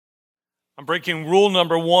I'm breaking rule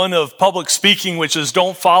number one of public speaking, which is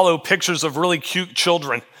don't follow pictures of really cute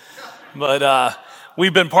children. But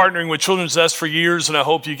we've been partnering with Children's Nest for years, and I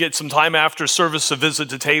hope you get some time after service to visit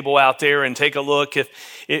the table out there and take a look.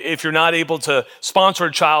 If you're not able to sponsor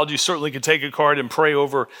a child, you certainly can take a card and pray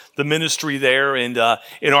over the ministry there and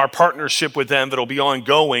in our partnership with them that'll be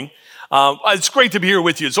ongoing. It's great to be here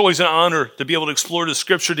with you. It's always an honor to be able to explore the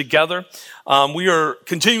scripture together. We are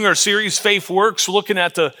continuing our series, Faith Works, looking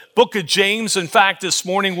at the book of James. In fact, this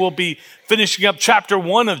morning we'll be finishing up chapter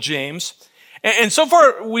 1 of James. And so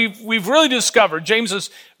far, we've really discovered, James has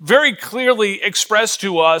very clearly expressed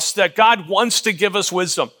to us that God wants to give us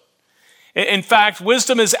wisdom. In fact,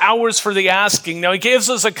 wisdom is ours for the asking. Now, he gives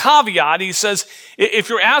us a caveat. He says, if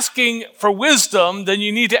you're asking for wisdom, then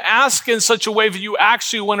you need to ask in such a way that you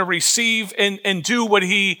actually want to receive and do what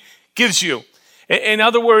he gives you. In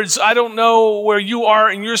other words, I don't know where you are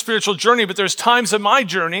in your spiritual journey, but there's times in my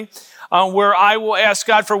journey where I will ask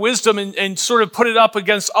God for wisdom and sort of put it up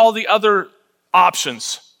against all the other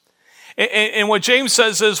options. And what James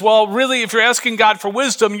says is, well, really, if you're asking God for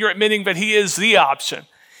wisdom, you're admitting that he is the option.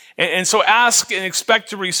 And so ask and expect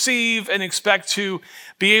to receive and expect to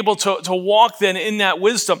be able to walk then in that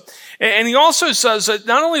wisdom. And he also says that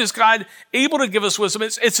not only is God able to give us wisdom,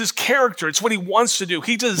 it's his character. It's what he wants to do.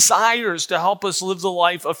 He desires to help us live the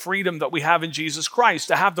life of freedom that we have in Jesus Christ,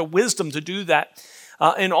 to have the wisdom to do that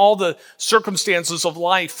in all the circumstances of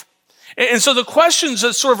life. And so the questions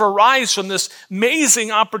that sort of arise from this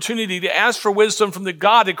amazing opportunity to ask for wisdom from the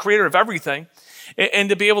God, the creator of everything, and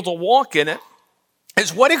to be able to walk in it,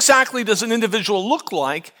 is what exactly does an individual look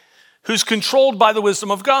like who's controlled by the wisdom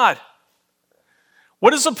of God?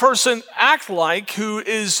 What does a person act like who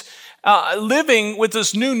is living with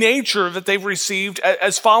this new nature that they've received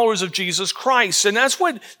as followers of Jesus Christ? And that's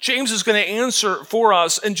what James is going to answer for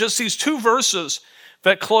us in just these two verses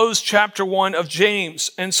that close chapter 1 of James.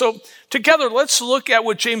 And so together, let's look at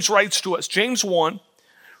what James writes to us. James 1,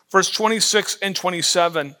 verse 26 and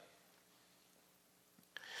 27.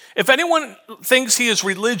 If anyone thinks he is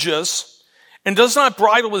religious and does not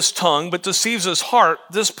bridle his tongue but deceives his heart,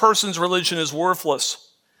 this person's religion is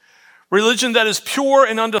worthless. Religion that is pure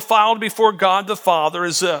and undefiled before God the Father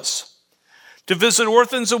is this: to visit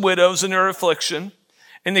orphans and widows in their affliction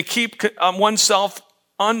and to keep oneself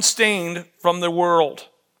unstained from the world.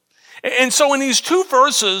 And so in these two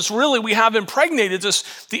verses, really we have impregnated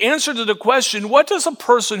the answer to the question, what does a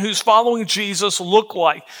person who's following Jesus look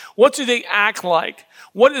like? What do they act like?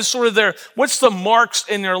 What is sort of what's the marks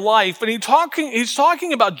in their life? And he's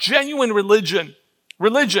talking about genuine religion.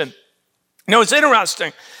 Religion. Now it's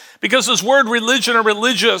interesting because this word religion or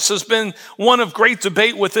religious has been one of great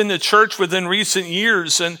debate within the church within recent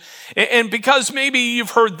years. And because maybe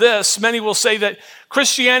you've heard this, many will say that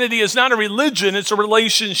Christianity is not a religion, it's a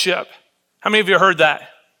relationship. How many of you heard that?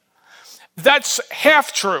 That's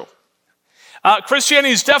half true.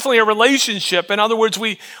 Christianity is definitely a relationship. In other words,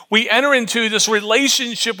 we enter into this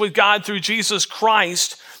relationship with God through Jesus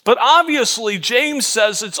Christ. But obviously, James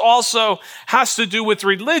says it also has to do with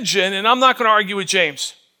religion, and I'm not going to argue with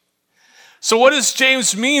James. So what does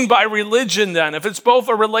James mean by religion then? If it's both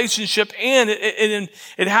a relationship and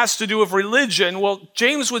it has to do with religion, well,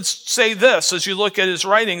 James would say this as you look at his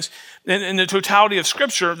writings in the totality of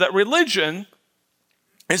Scripture, that religion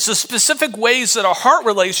is the specific ways that a heart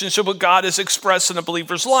relationship with God is expressed in a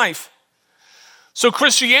believer's life. So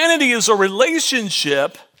Christianity is a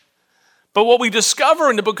relationship, but what we discover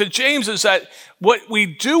in the book of James is that what we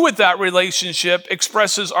do with that relationship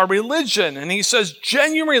expresses our religion. And he says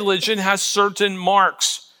genuine religion has certain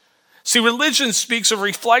marks. See, religion speaks of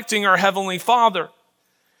reflecting our Heavenly Father.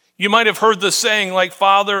 You might have heard the saying, like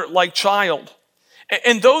father, like child.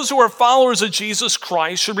 And those who are followers of Jesus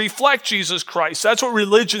Christ should reflect Jesus Christ. That's what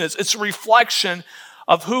religion is. It's a reflection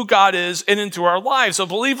of who God is in and through our lives. A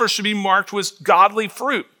believer should be marked with godly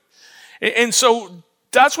fruit. And so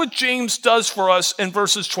that's what James does for us in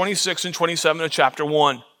verses 26 and 27 of chapter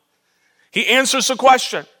 1. He answers the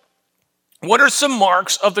question, what are some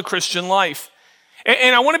marks of the Christian life?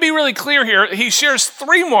 And I want to be really clear here. He shares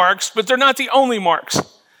 3 marks, but they're not the only marks.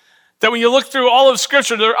 That when you look through all of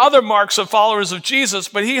Scripture, there are other marks of followers of Jesus,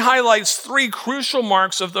 but he highlights 3 crucial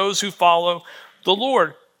marks of those who follow the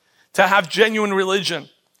Lord to have genuine religion.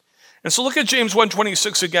 And so look at James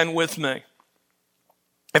 1:26 again with me.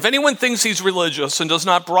 If anyone thinks he's religious and does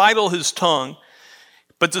not bridle his tongue,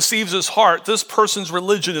 but deceives his heart, this person's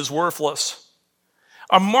religion is worthless.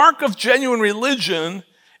 A mark of genuine religion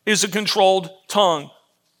is a controlled tongue.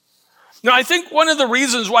 Now, I think one of the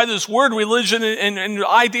reasons why this word religion and the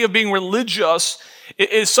idea of being religious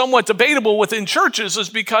is somewhat debatable within churches is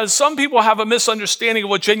because some people have a misunderstanding of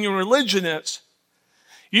what genuine religion is.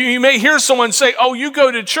 You may hear someone say, oh, you go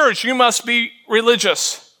to church, you must be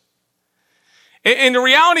religious. And the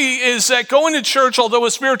reality is that going to church, although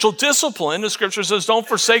a spiritual discipline, the scripture says, don't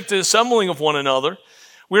forsake the assembling of one another.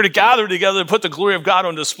 We're to gather together to put the glory of God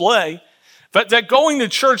on display. But that going to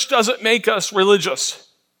church doesn't make us religious.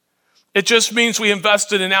 It just means we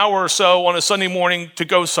invested an hour or so on a Sunday morning to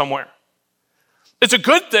go somewhere. It's a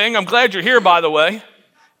good thing. I'm glad you're here, by the way. It'd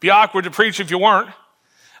be awkward to preach if you weren't.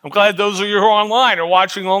 I'm glad those of you who are online are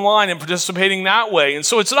watching online and participating that way. And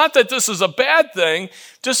so it's not that this is a bad thing.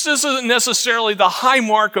 Just this isn't necessarily the high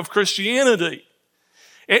mark of Christianity.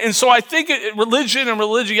 And so I think religion and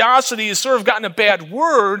religiosity has sort of gotten a bad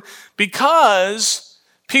word because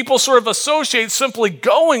people sort of associate simply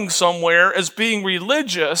going somewhere as being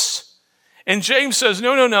religious. And James says,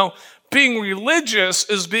 no. Being religious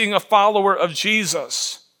is being a follower of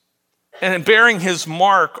Jesus and bearing his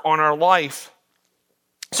mark on our life.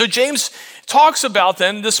 So James talks about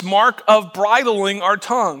then this mark of bridling our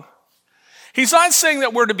tongue. He's not saying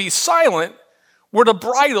that we're to be silent, we're to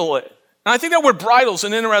bridle it. And I think that word bridle is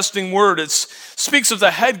an interesting word. It speaks of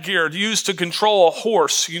the headgear used to control a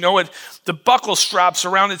horse. You know, the buckle straps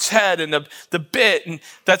around its head and the bit and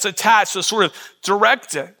that's attached to sort of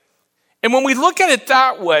direct it. And when we look at it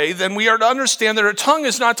that way, then we are to understand that our tongue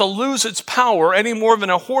is not to lose its power any more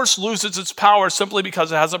than a horse loses its power simply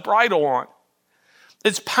because it has a bridle on.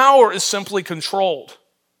 Its power is simply controlled.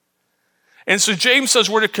 And so James says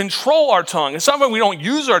we're to control our tongue. It's not that we don't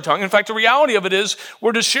use our tongue. In fact, the reality of it is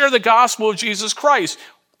we're to share the gospel of Jesus Christ.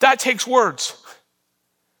 That takes words.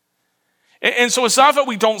 And so it's not that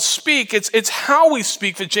we don't speak, it's how we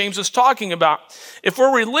speak that James is talking about. If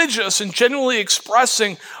we're religious and genuinely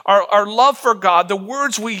expressing our love for God, the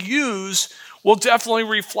words we use will definitely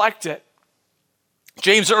reflect it.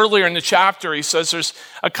 James earlier in the chapter, he says there's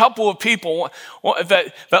a couple of people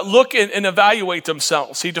that look and evaluate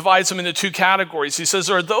themselves. He divides them into two categories. He says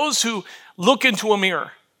there are those who look into a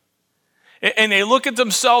mirror. And they look at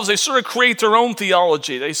themselves, they sort of create their own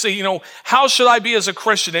theology. They say, how should I be as a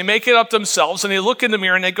Christian? They make it up themselves and they look in the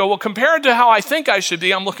mirror and they go, well, compared to how I think I should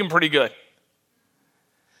be, I'm looking pretty good.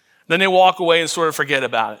 Then they walk away and sort of forget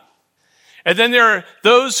about it. And then there are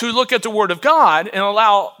those who look at the Word of God and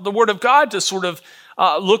allow the Word of God to sort of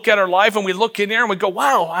look at our life, and we look in there and we go,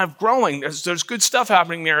 wow, I'm growing. There's good stuff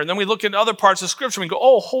happening there. And then we look at other parts of Scripture and we go,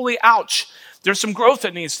 oh, holy ouch, there's some growth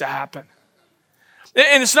that needs to happen.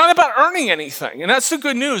 And it's not about earning anything. And that's the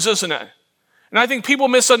good news, isn't it? And I think people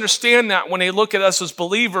misunderstand that when they look at us as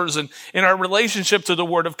believers and in our relationship to the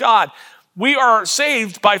Word of God. We are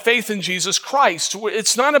saved by faith in Jesus Christ.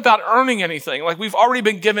 It's not about earning anything. Like we've already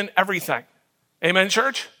been given everything. Amen,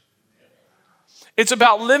 church? It's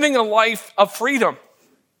about living a life of freedom.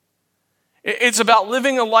 It's about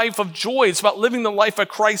living a life of joy. It's about living the life that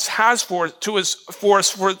Christ has for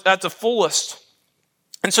us at the fullest.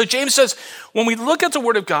 And so James says, when we look at the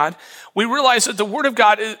Word of God, we realize that the Word of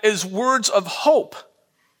God is words of hope,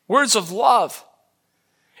 words of love.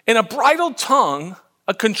 And a bridled tongue,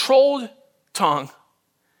 a controlled tongue,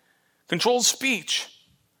 controlled speech,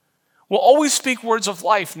 will always speak words of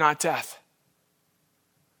life, not death.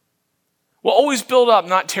 Will always build up,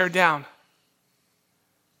 not tear down.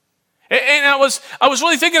 And I was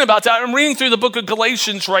really thinking about that. I'm reading through the book of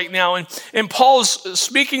Galatians right now, and Paul's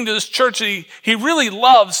speaking to this church that he really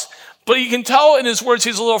loves, but you can tell in his words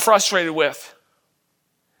he's a little frustrated with.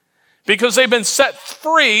 Because they've been set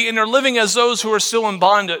free and they're living as those who are still in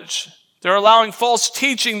bondage. They're allowing false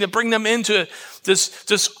teaching to bring them into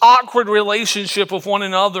this awkward relationship with one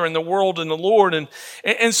another and the world and the Lord.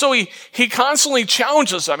 And so he constantly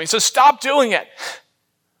challenges them. He says, stop doing it.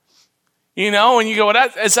 And you go,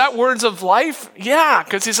 is that words of life? Yeah,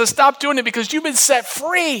 because he says, stop doing it because you've been set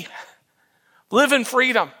free. Live in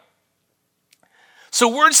freedom.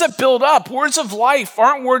 So words that build up, words of life,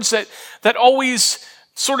 aren't words that always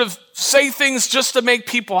sort of say things just to make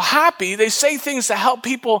people happy. They say things to help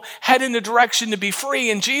people head in the direction to be free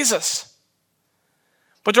in Jesus.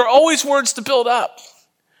 But they're always words to build up.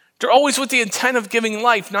 They're always with the intent of giving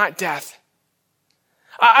life, not death.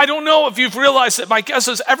 I don't know if you've realized that. My guess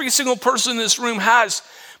is every single person in this room has.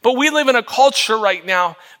 But we live in a culture right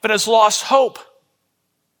now that has lost hope.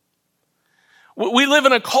 We live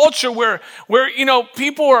in a culture where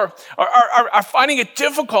people are finding it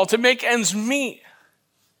difficult to make ends meet.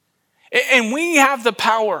 And we have the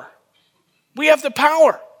power. We have the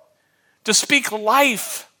power to speak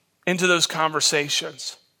life into those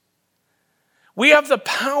conversations. We have the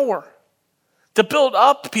power to build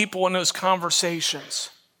up people in those conversations.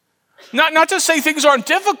 Not to say things aren't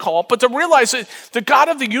difficult, but to realize that the God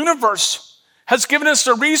of the universe has given us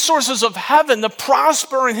the resources of heaven to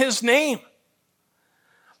prosper in his name,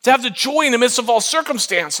 to have the joy in the midst of all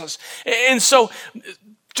circumstances. And so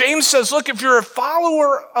James says, look, if you're a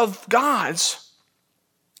follower of God's,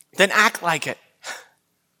 then act like it.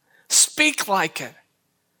 Speak like it.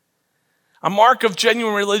 A mark of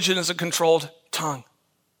genuine religion is a controlled tongue.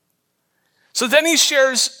 So then he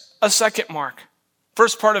shares a second mark.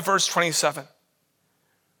 First part of verse 27.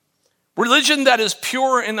 Religion that is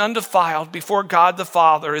pure and undefiled before God the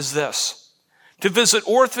Father is this: to visit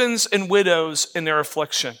orphans and widows in their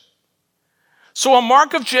affliction. So a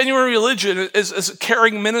mark of genuine religion is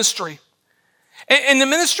caring ministry. And the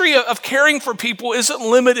ministry of caring for people isn't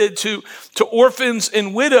limited to orphans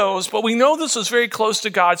and widows, but we know this is very close to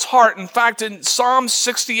God's heart. In fact, in Psalm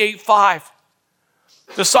 68:5,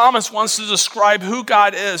 the psalmist wants to describe who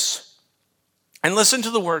God is. And listen to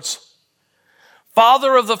the words.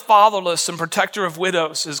 Father of the fatherless and protector of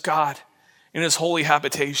widows is God in his holy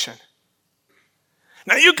habitation.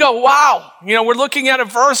 Now you go, wow, we're looking at a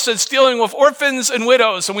verse that's dealing with orphans and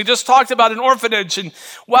widows, and we just talked about an orphanage, and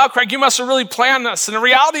wow, Craig, you must have really planned this. And the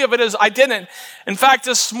reality of it is I didn't. In fact,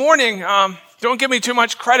 this morning, don't give me too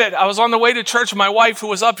much credit, I was on the way to church with my wife who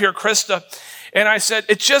was up here, Krista, and I said,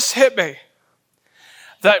 it just hit me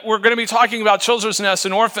that we're going to be talking about children's nests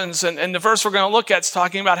and orphans, and the verse we're going to look at is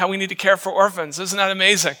talking about how we need to care for orphans. Isn't that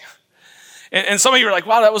amazing? And some of you are like,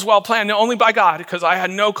 wow, that was well planned. No, only by God, because I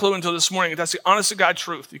had no clue until this morning. That's the honest to God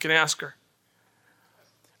truth. You can ask her.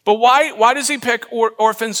 But why does he pick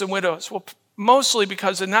orphans and widows? Well, mostly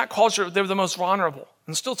because in that culture, they were the most vulnerable,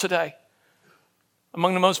 and still today,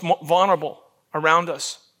 among the most vulnerable around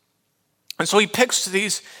us. And so he picks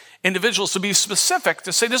these individuals to be specific,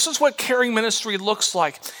 to say this is what caring ministry looks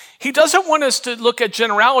like. He doesn't want us to look at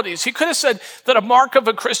generalities. He could have said that a mark of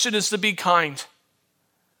a Christian is to be kind.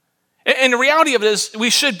 And the reality of it is we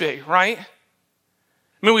should be, right? I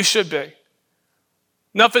mean, we should be.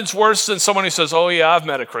 Nothing's worse than someone who says, oh yeah, I've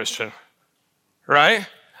met a Christian, right?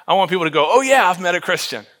 I want people to go, oh yeah, I've met a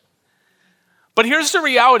Christian. But here's the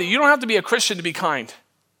reality. You don't have to be a Christian to be kind.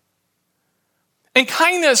 And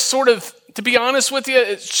kindness sort of, to be honest with you,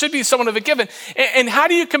 it should be somewhat of a given. And how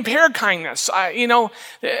do you compare kindness?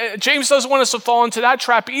 James doesn't want us to fall into that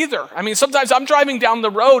trap either. I mean, sometimes I'm driving down the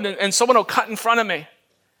road and someone will cut in front of me.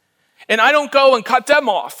 And I don't go and cut them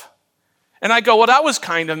off. And I go, well, that was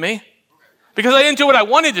kind of me. Because I didn't do what I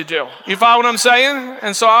wanted to do. You follow what I'm saying?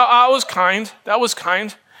 And so I was kind. That was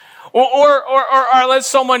kind. Or I let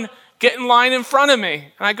someone get in line in front of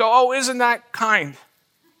me. And I go, oh, isn't that kind?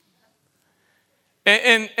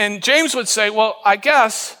 And James would say, well, I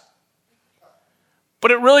guess. But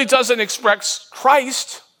it really doesn't express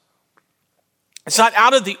Christ. It's not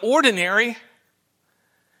out of the ordinary.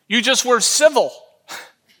 You just were civil.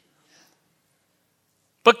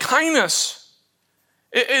 But kindness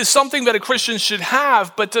is something that a Christian should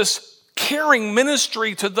have, but this caring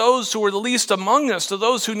ministry to those who are the least among us, to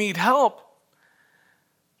those who need help,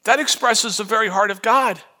 that expresses the very heart of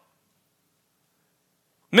God.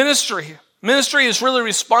 Ministry is really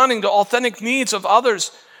responding to authentic needs of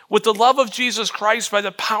others with the love of Jesus Christ by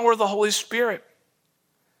the power of the Holy Spirit.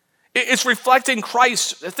 It's reflecting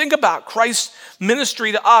Christ. Think about Christ's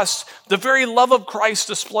ministry to us, the very love of Christ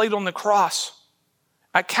displayed on the cross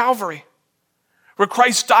at Calvary, where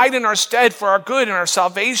Christ died in our stead for our good and our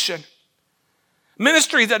salvation.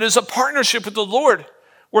 Ministry that is a partnership with the Lord,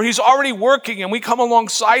 where he's already working and we come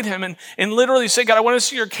alongside him and literally say, God, I want to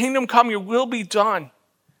see your kingdom come, your will be done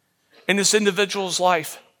in this individual's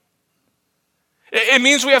life. It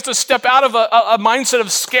means we have to step out of a mindset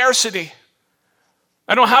of scarcity.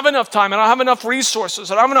 I don't have enough time. I don't have enough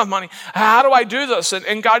resources. I don't have enough money. How do I do this?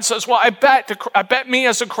 And God says, well, I bet me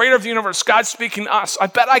as the creator of the universe, God's speaking to us. I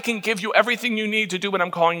bet I can give you everything you need to do what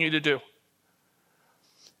I'm calling you to do. Have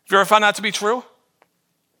you ever found that to be true?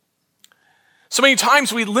 So many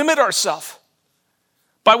times we limit ourselves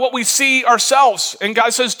by what we see ourselves. And God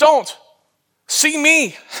says, don't. See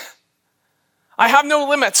me. I have no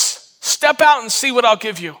limits. Step out and see what I'll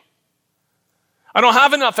give you. I don't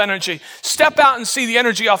have enough energy. Step out and see the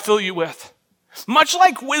energy I'll fill you with. Much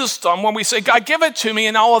like wisdom, when we say, God, give it to me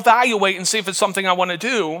and I'll evaluate and see if it's something I want to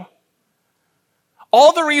do.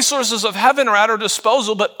 All the resources of heaven are at our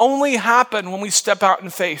disposal, but only happen when we step out in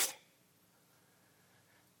faith.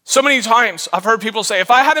 So many times I've heard people say,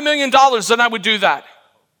 if I had $1 million, then I would do that.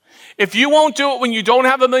 If you won't do it when you don't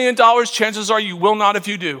have $1 million, chances are you will not if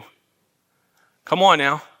you do. Come on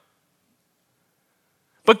now.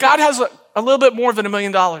 But God has a little bit more than $1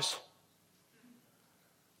 million.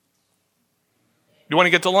 You want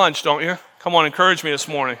to get to lunch, don't you? Come on, encourage me this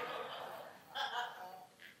morning.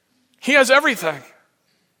 He has everything.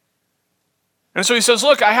 And so he says,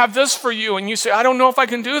 look, I have this for you. And you say, I don't know if I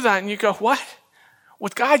can do that. And you go, what?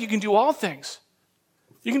 With God, you can do all things.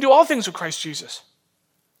 You can do all things with Christ Jesus.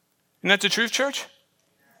 Isn't that the truth, church?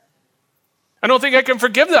 I don't think I can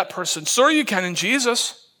forgive that person. Sure, you can in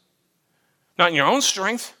Jesus. Not in your own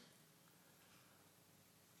strength.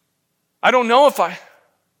 I don't know if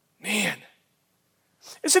man.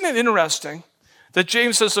 Isn't it interesting that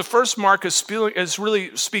James says the first mark is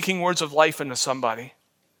really speaking words of life into somebody?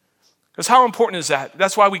 Because how important is that?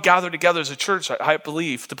 That's why we gather together as a church, I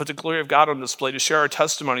believe, to put the glory of God on display, to share our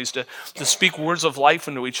testimonies, to speak words of life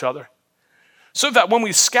into each other. So that when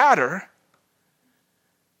we scatter,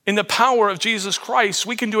 in the power of Jesus Christ,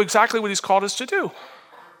 we can do exactly what he's called us to do.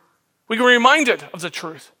 We can be reminded of the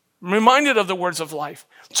truth, reminded of the words of life,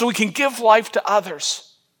 so we can give life to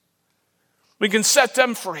others. We can set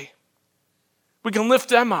them free. We can lift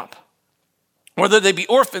them up, whether they be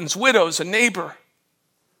orphans, widows, a neighbor.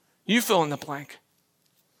 You fill in the blank.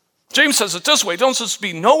 James says it this way, don't just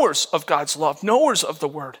be knowers of God's love, knowers of the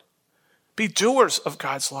word. Be doers of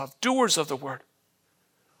God's love, doers of the word.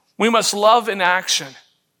 We must love in action.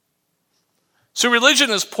 So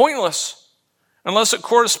religion is pointless unless it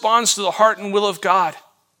corresponds to the heart and will of God.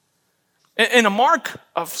 And a mark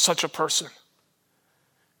of such a person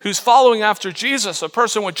who's following after Jesus, a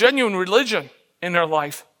person with genuine religion in their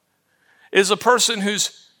life, is a person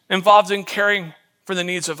who's involved in caring for the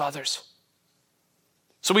needs of others.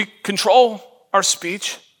 So we control our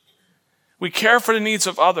speech. We care for the needs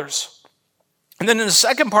of others. And then in the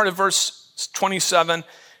second part of verse 27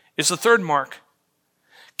 is the third mark.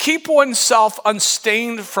 Keep oneself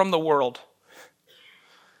unstained from the world.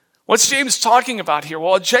 What's James talking about here?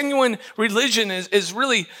 Well, a genuine religion is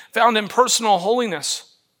really found in personal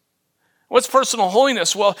holiness. What's personal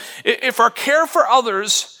holiness? Well, if our care for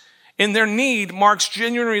others in their need marks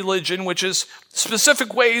genuine religion, which is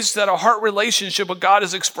specific ways that a heart relationship with God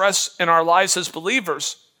is expressed in our lives as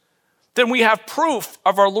believers, then we have proof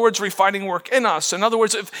of our Lord's refining work in us. In other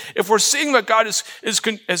words, if we're seeing that God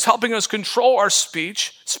is helping us control our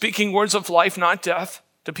speech, speaking words of life, not death,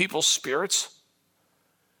 to people's spirits,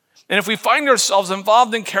 and if we find ourselves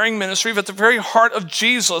involved in caring ministry, but the very heart of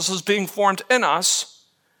Jesus is being formed in us,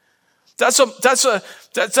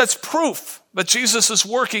 that's proof that Jesus is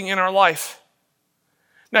working in our life.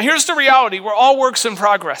 Now here's the reality, we're all works in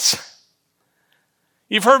progress.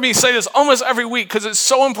 You've heard me say this almost every week because it's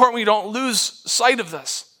so important we don't lose sight of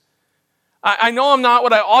this. I know I'm not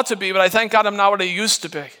what I ought to be, but I thank God I'm not what I used to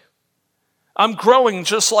be. I'm growing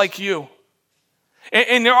just like you.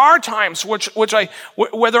 And there are times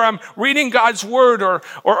whether I'm reading God's word or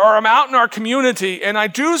I'm out in our community and I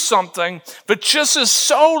do something that just is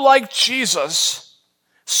so like Jesus,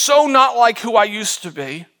 so not like who I used to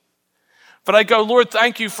be, but I go, Lord,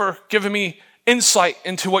 thank you for giving me insight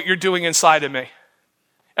into what you're doing inside of me.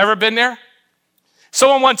 Ever been there?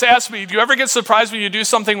 Someone once asked me, do you ever get surprised when you do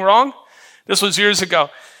something wrong? This was years ago.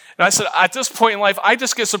 And I said, at this point in life, I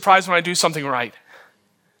just get surprised when I do something right.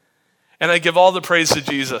 And I give all the praise to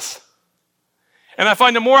Jesus. And I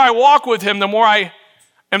find the more I walk with him, the more I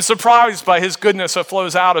am surprised by his goodness that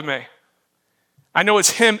flows out of me. I know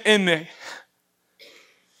it's him in me.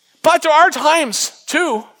 But there are times,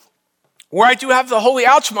 too, where I do have the holy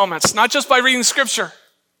ouch moments, not just by reading scripture.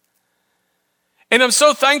 And I'm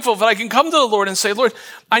so thankful that I can come to the Lord and say, Lord,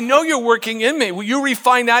 I know you're working in me. Will you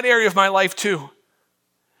refine that area of my life too?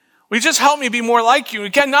 Will you just help me be more like you?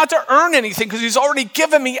 Again, not to earn anything because he's already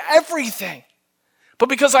given me everything, but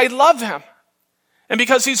because I love him and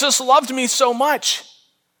because he's just loved me so much.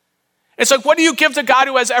 It's like, what do you give to God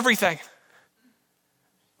who has everything?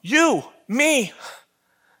 You, me.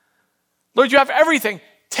 Lord, you have everything.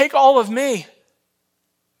 Take all of me.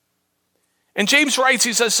 And James writes,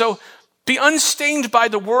 he says, so be unstained by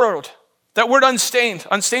the world. That word unstained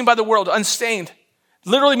by the world, unstained,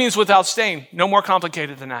 literally means without stain. No more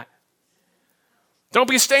complicated than that. Don't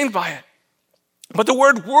be stained by it. But the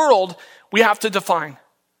word world, we have to define.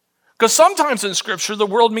 Because sometimes in Scripture, the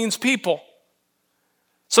world means people.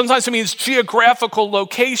 Sometimes it means geographical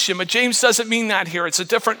location, but James doesn't mean that here. It's a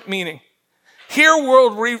different meaning. Here,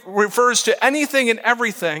 world refers to anything and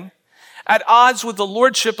everything at odds with the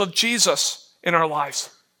lordship of Jesus in our lives.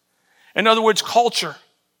 In other words, culture.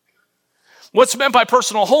 What's meant by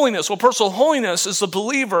personal holiness? Well, personal holiness is the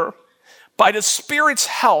believer, by the Spirit's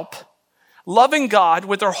help, loving God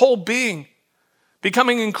with their whole being,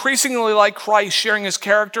 becoming increasingly like Christ, sharing his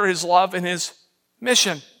character, his love, and his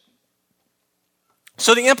mission.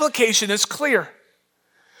 So the implication is clear.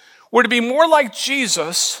 We're to be more like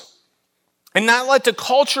Jesus and not let the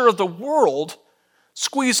culture of the world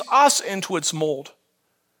squeeze us into its mold.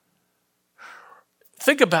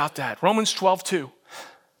 Think about that. Romans 12:2.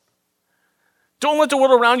 Don't let the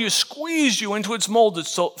world around you squeeze you into its mold,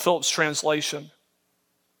 it's Phillips' translation.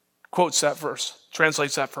 Quotes that verse,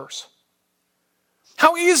 translates that verse.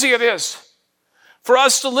 How easy it is for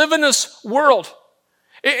us to live in this world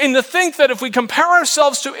and to think that if we compare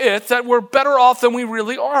ourselves to it, that we're better off than we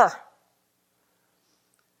really are.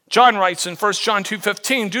 John writes in 1 John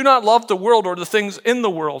 2:15, do not love the world or the things in the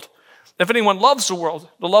world. If anyone loves the world,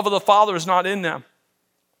 the love of the Father is not in them.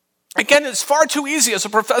 Again, it's far too easy as a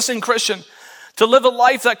professing Christian to live a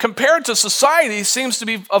life that compared to society seems to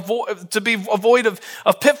be void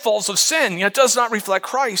of pitfalls of sin, yet does not reflect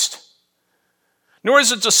Christ. Nor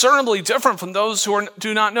is it discernibly different from those who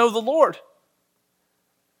do not know the Lord.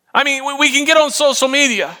 I mean, we can get on social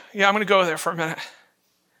media. Yeah, I'm going to go there for a minute.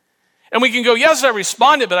 And we can go, yes, I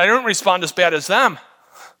responded, but I don't respond as bad as them.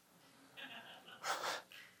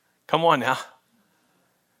 Come on now.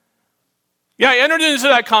 Yeah, I entered into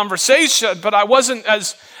that conversation, but I wasn't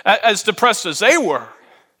as depressed as they were.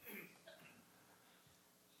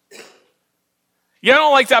 Yeah, I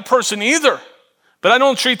don't like that person either, but I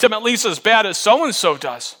don't treat them at least as bad as so-and-so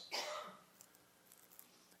does.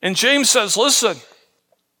 And James says, listen,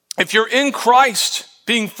 if you're in Christ,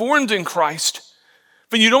 being formed in Christ,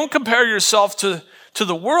 but you don't compare yourself to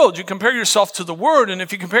the world, you compare yourself to the Word. And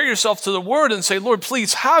if you compare yourself to the Word and say, Lord,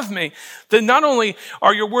 please have me, then not only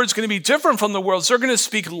are your words going to be different from the world's, they're going to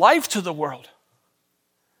speak life to the world.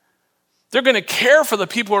 They're going to care for the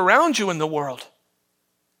people around you in the world.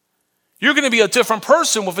 You're going to be a different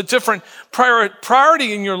person with a different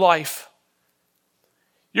priority in your life.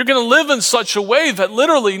 You're going to live in such a way that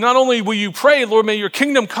literally not only will you pray, Lord, may your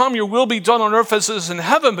kingdom come, your will be done on earth as it is in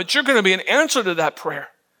heaven, but you're going to be an answer to that prayer.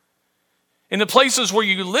 In the places where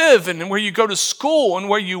you live and where you go to school and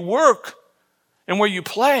where you work and where you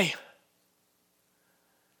play.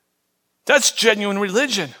 That's genuine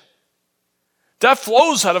religion. That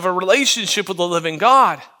flows out of a relationship with the living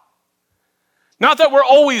God. Not that we're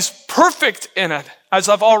always perfect in it, as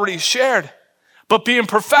I've already shared, but being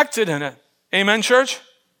perfected in it. Amen, church?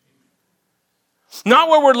 Not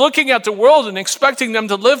where we're looking at the world and expecting them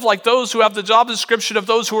to live like those who have the job description of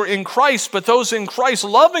those who are in Christ, but those in Christ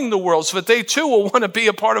loving the world so that they too will want to be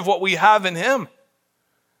a part of what we have in Him.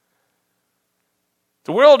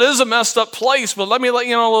 The world is a messed up place, but let me let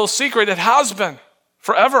you know a little secret. It has been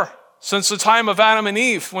forever, since the time of Adam and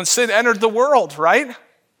Eve, when sin entered the world, right?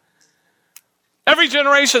 Every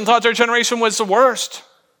generation thought their generation was the worst.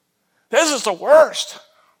 This is the worst.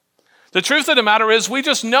 The truth of the matter is we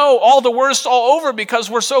just know all the worst all over because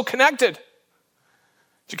we're so connected.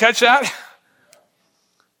 Did you catch that?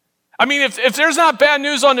 I mean, if there's not bad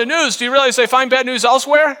news on the news, do you realize they find bad news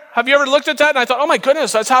elsewhere? Have you ever looked at that? And I thought, oh my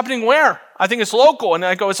goodness, that's happening where? I think it's local. And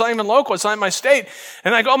I go, it's not even local. It's not in my state.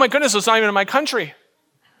 And I go, oh my goodness, it's not even in my country.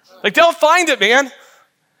 Like, they'll find it, man.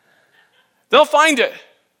 They'll find it.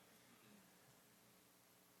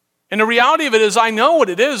 And the reality of it is, I know what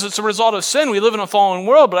it is. It's a result of sin. We live in a fallen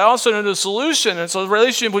world, but I also know the solution. It's a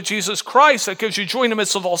relationship with Jesus Christ that gives you joy in the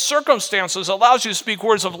midst of all circumstances, allows you to speak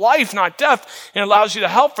words of life, not death, and allows you to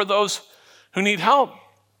help for those who need help.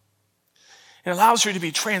 It allows you to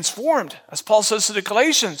be transformed, as Paul says to the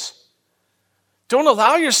Galatians. Don't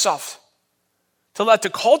allow yourself to let the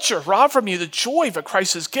culture rob from you the joy that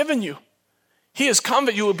Christ has given you. He has come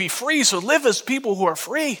that you will be free, so live as people who are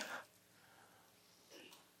free.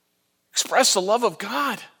 Express the love of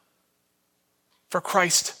God for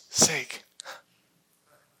Christ's sake.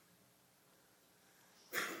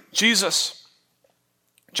 Jesus,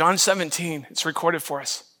 John 17, it's recorded for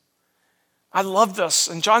us. I love this.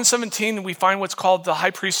 In John 17, we find what's called the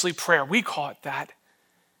high priestly prayer. We call it that.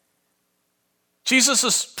 Jesus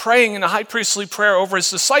is praying in a high priestly prayer over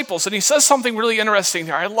his disciples, and he says something really interesting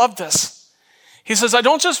there. I love this. He says, I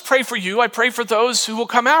don't just pray for you, I pray for those who will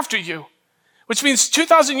come after you. Which means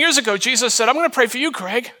 2,000 years ago, Jesus said, I'm going to pray for you,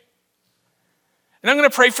 Craig. And I'm going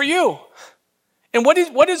to pray for you. And what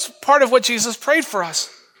is part of what Jesus prayed for us?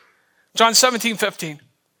 John 17:15.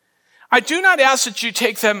 I do not ask that you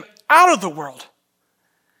take them out of the world,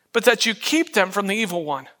 but that you keep them from the evil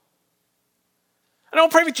one. I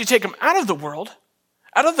don't pray that you take them out of the world,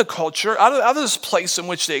 out of the culture, out of this place in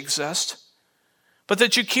which they exist, but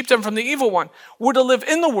that you keep them from the evil one. We're to live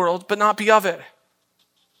in the world, but not be of it.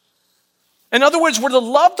 In other words, we're to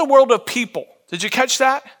love the world of people. Did you catch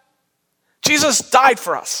that? Jesus died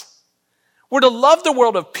for us. We're to love the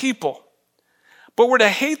world of people, but we're to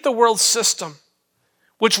hate the world system,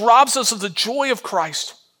 which robs us of the joy of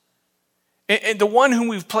Christ and the one whom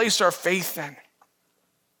we've placed our faith in.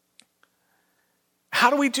 How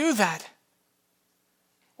do we do that?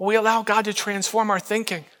 Well, we allow God to transform our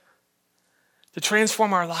thinking, to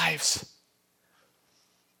transform our lives,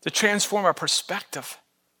 to transform our perspective.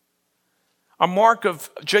 A mark of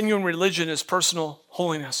genuine religion is personal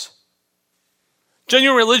holiness.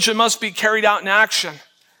 Genuine religion must be carried out in action.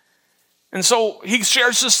 And so he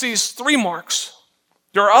shares us these 3 marks.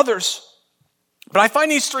 There are others, but I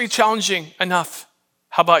find these 3 challenging enough.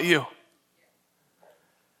 How about you?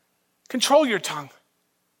 Control your tongue.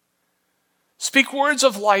 Speak words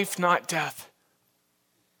of life, not death.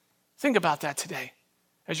 Think about that today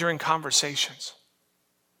as you're in conversations.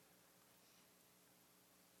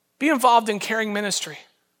 Be involved in caring ministry.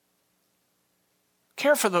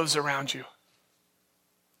 Care for those around you.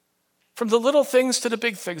 From the little things to the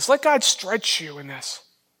big things. Let God stretch you in this.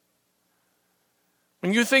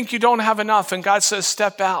 When you think you don't have enough and God says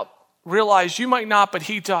step out, realize you might not, but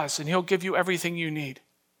he does, and he'll give you everything you need.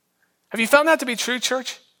 Have you found that to be true,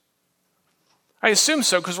 church? I assume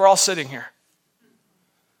so, because we're all sitting here.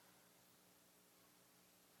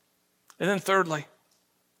 And then thirdly,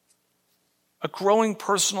 a growing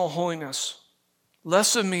personal holiness.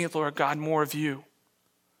 Less of me, Lord God, more of you.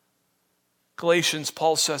 Galatians,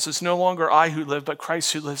 Paul says, it's no longer I who live, but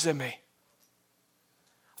Christ who lives in me.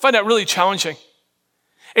 I find that really challenging.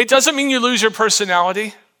 It doesn't mean you lose your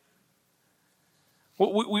personality.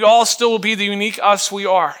 We all still will be the unique us we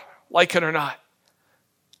are, like it or not.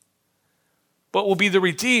 But will be the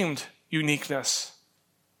redeemed uniqueness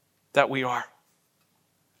that we are.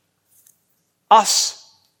 Us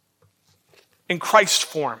in Christ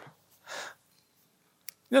form.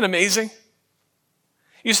 Isn't that amazing?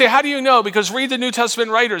 You say, how do you know? Because read the New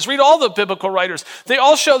Testament writers. Read all the biblical writers. They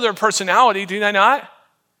all show their personality, do they not?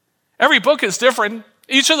 Every book is different.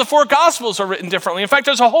 Each of the 4 Gospels are written differently. In fact,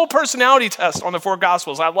 there's a whole personality test on the 4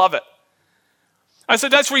 Gospels. I love it. I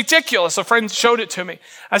said, that's ridiculous. A friend showed it to me.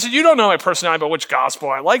 I said, you don't know my personality about which gospel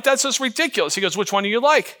I like. That's just ridiculous. He goes, which one do you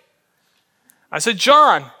like? I said,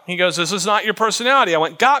 John. He goes, this is not your personality. I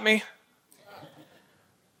went, got me.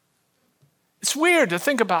 It's weird to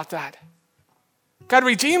think about that. God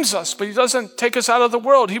redeems us, but he doesn't take us out of the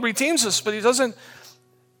world. He redeems us, but he doesn't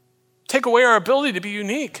take away our ability to be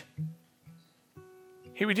unique.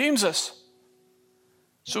 He redeems us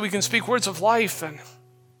so we can speak words of life and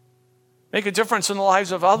make a difference in the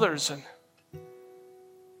lives of others and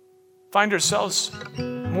find ourselves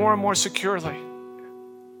more and more securely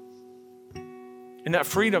in that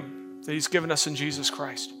freedom that he's given us in Jesus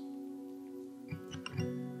Christ.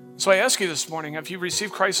 So I ask you this morning, have you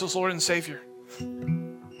received Christ as Lord and Savior?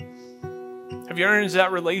 Have you entered into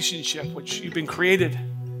that relationship which you've been created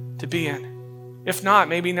to be in? If not,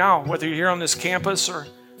 maybe now, whether you're here on this campus or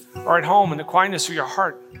at home in the quietness of your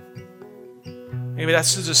heart, maybe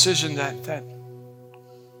that's the decision that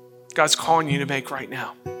God's calling you to make right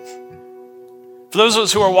now. For those of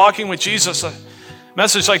us who are walking with Jesus, a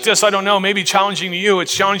message like this, I don't know, maybe challenging to you.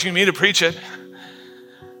 It's challenging me to preach it.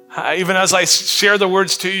 Even as I share the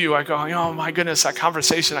words to you, I go, oh my goodness, that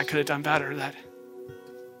conversation I could have done better. That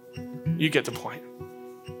you get the point.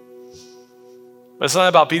 But it's not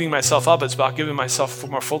about beating myself up. It's about giving myself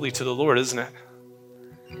more fully to the Lord, isn't it?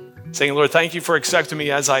 Saying, Lord, thank you for accepting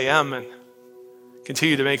me as I am and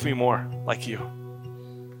continue to make me more like you.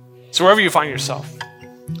 So wherever you find yourself,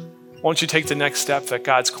 won't you take the next step that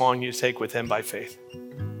God's calling you to take with him by faith?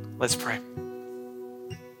 Let's pray.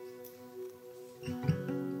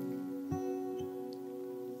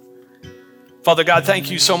 Father God,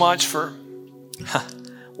 thank you so much for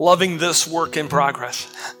loving this work in progress.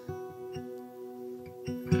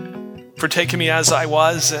 For taking me as I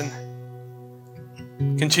was and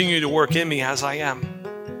continue to work in me as I am.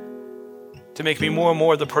 To make me more and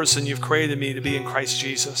more the person you've created me to be in Christ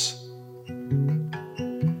Jesus.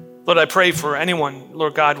 Lord, I pray for anyone,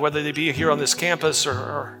 Lord God, whether they be here on this campus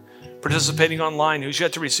or participating online, who's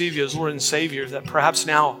yet to receive you as Lord and Savior, that perhaps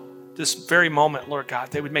now, this very moment, Lord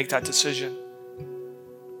God, they would make that decision.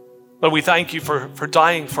 Lord, we thank you for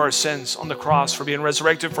dying for our sins on the cross, for being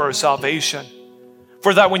resurrected for our salvation.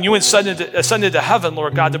 For that when you ascended to heaven,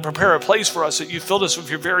 Lord God, to prepare a place for us, that you filled us with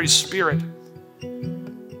your very Spirit.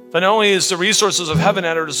 That not only is the resources of heaven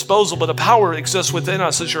at our disposal, but the power exists within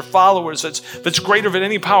us as your followers that's greater than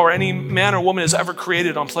any power any man or woman has ever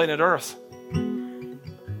created on planet Earth.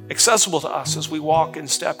 Accessible to us as we walk in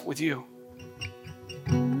step with you.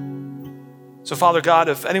 So Father God,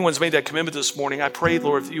 if anyone's made that commitment this morning, I pray,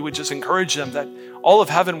 Lord, that you would just encourage them that all of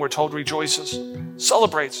heaven, we're told, rejoices,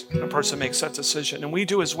 celebrates when a person makes that decision, and we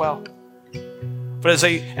do as well. But as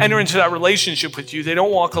they enter into that relationship with you, they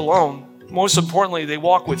don't walk alone. Most importantly, they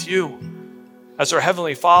walk with you as our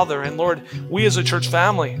Heavenly Father. And Lord, we as a church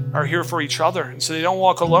family are here for each other. And so they don't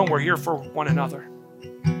walk alone, we're here for one another.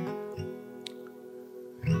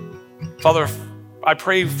 Father, I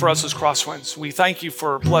pray for us as Crosswinds. We thank you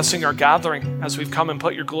for blessing our gathering as we've come and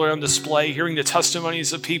put your glory on display, hearing the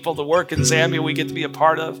testimonies of people, the work in Zambia we get to be a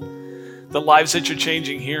part of, the lives that you're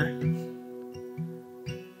changing here.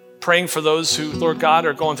 Praying for those who, Lord God,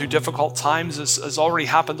 are going through difficult times, as already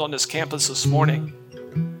happened on this campus this morning.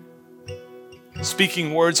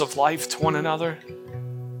 Speaking words of life to one another.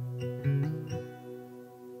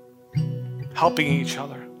 Helping each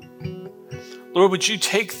other. Lord, would you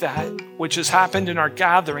take that which has happened in our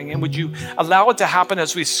gathering and would you allow it to happen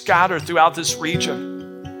as we scatter throughout this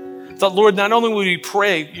region? That, Lord, not only would we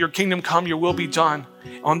pray, your kingdom come, your will be done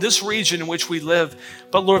on this region in which we live,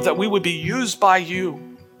 but Lord, that we would be used by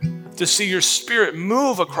you to see your spirit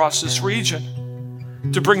move across this region,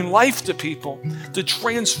 to bring life to people, to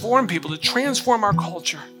transform our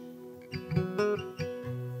culture.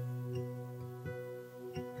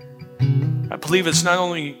 I believe it's not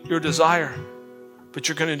only your desire, but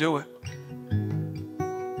you're going to do it.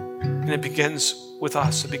 And it begins with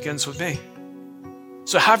us. It begins with me.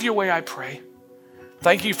 So have your way, I pray.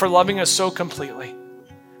 Thank you for loving us so completely.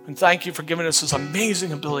 And thank you for giving us this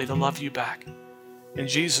amazing ability to love you back. In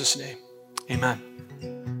Jesus' name, amen.